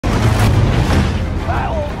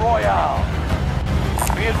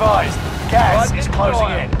Be advised, gas is closing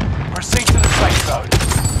in. Proceed to the safe zone.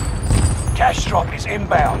 Cash drop is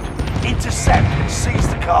inbound. Intercept and seize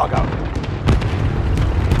the cargo.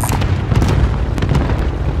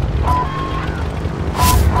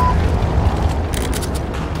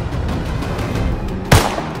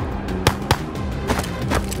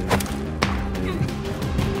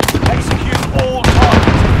 Execute all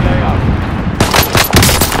targets in the AO.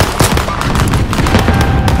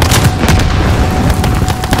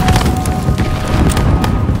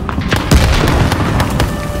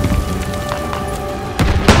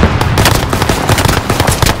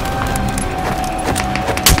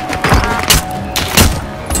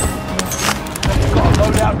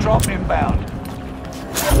 Drop inbound.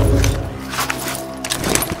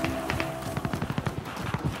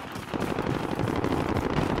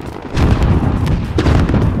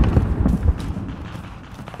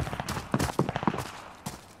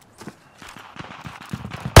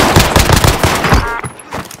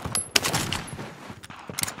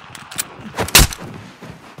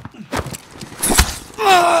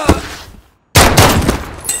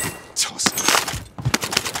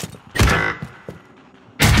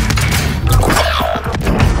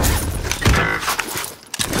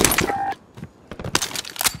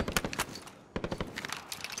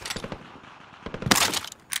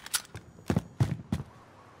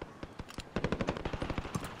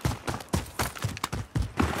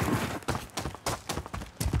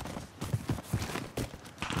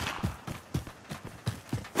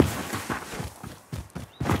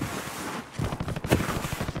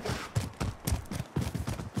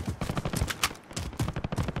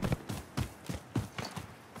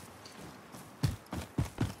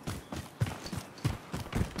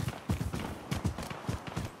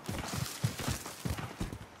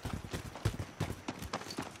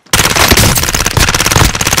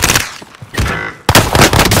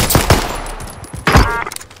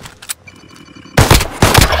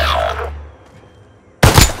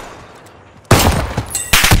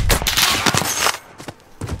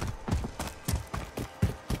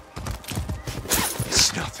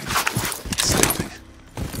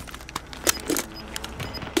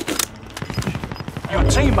 Your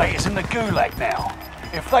teammate is in the gulag now.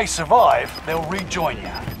 If they survive, they'll rejoin you.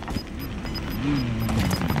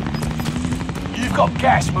 You've got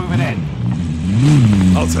gas moving in.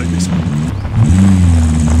 I'll take this one.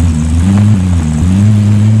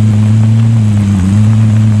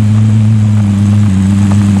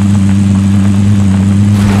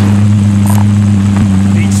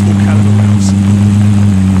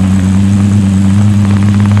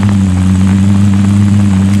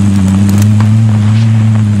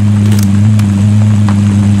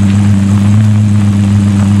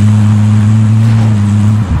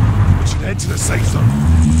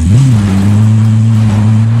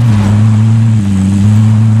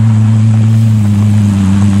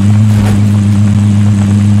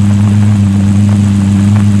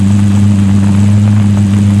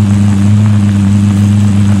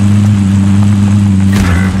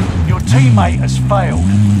 Teammate has failed.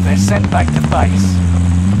 They're sent back to base.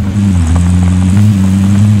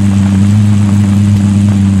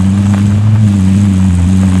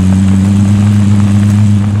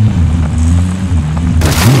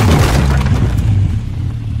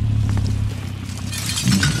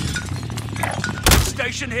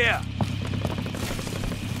 Station here.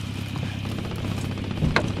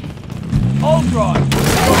 All right.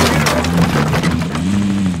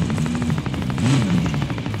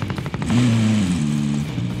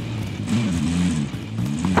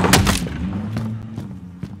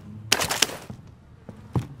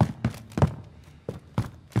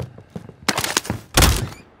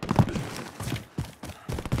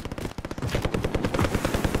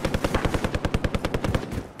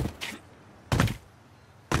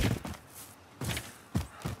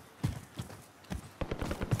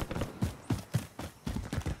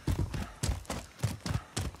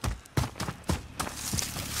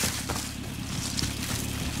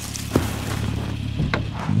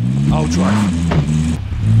 I'll drive.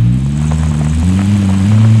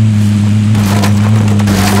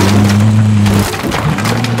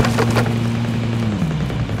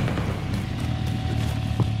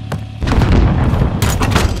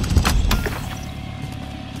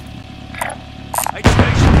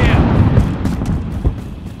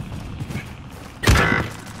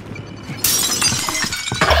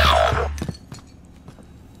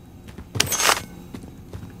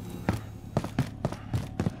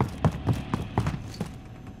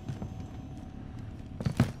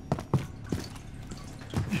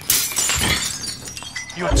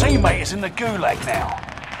 Your teammate is in the gulag now.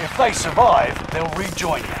 If they survive, they'll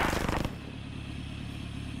rejoin you.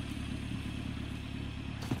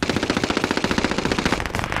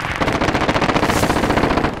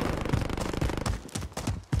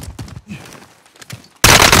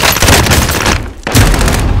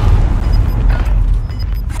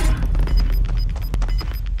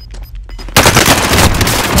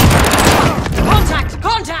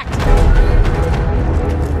 Contact!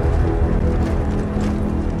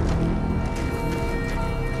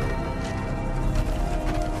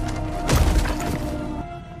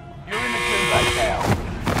 You're in the gulag now.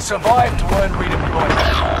 Survive to earn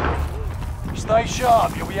redeployment. Stay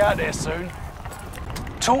sharp, you'll be out there soon.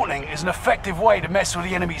 Taunting is an effective way to mess with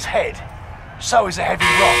the enemy's head. So is a heavy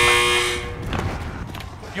rock.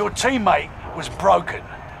 Your teammate was broken.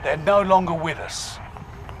 They're no longer with us.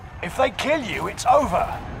 If they kill you, it's over.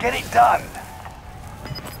 Get it done.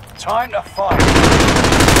 Time to fight.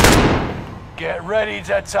 Get ready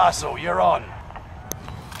to tussle. You're on.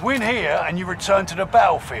 Win here and you return to the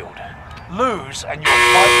battlefield. Lose and your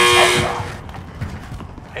fight is over.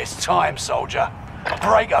 It's time, soldier.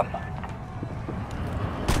 Break 'em.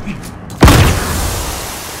 You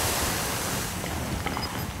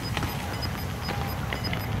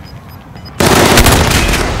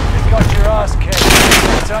got your ass kicked.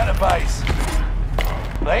 Return to base.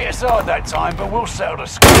 They hit us hard that time, but we'll settle the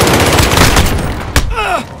score.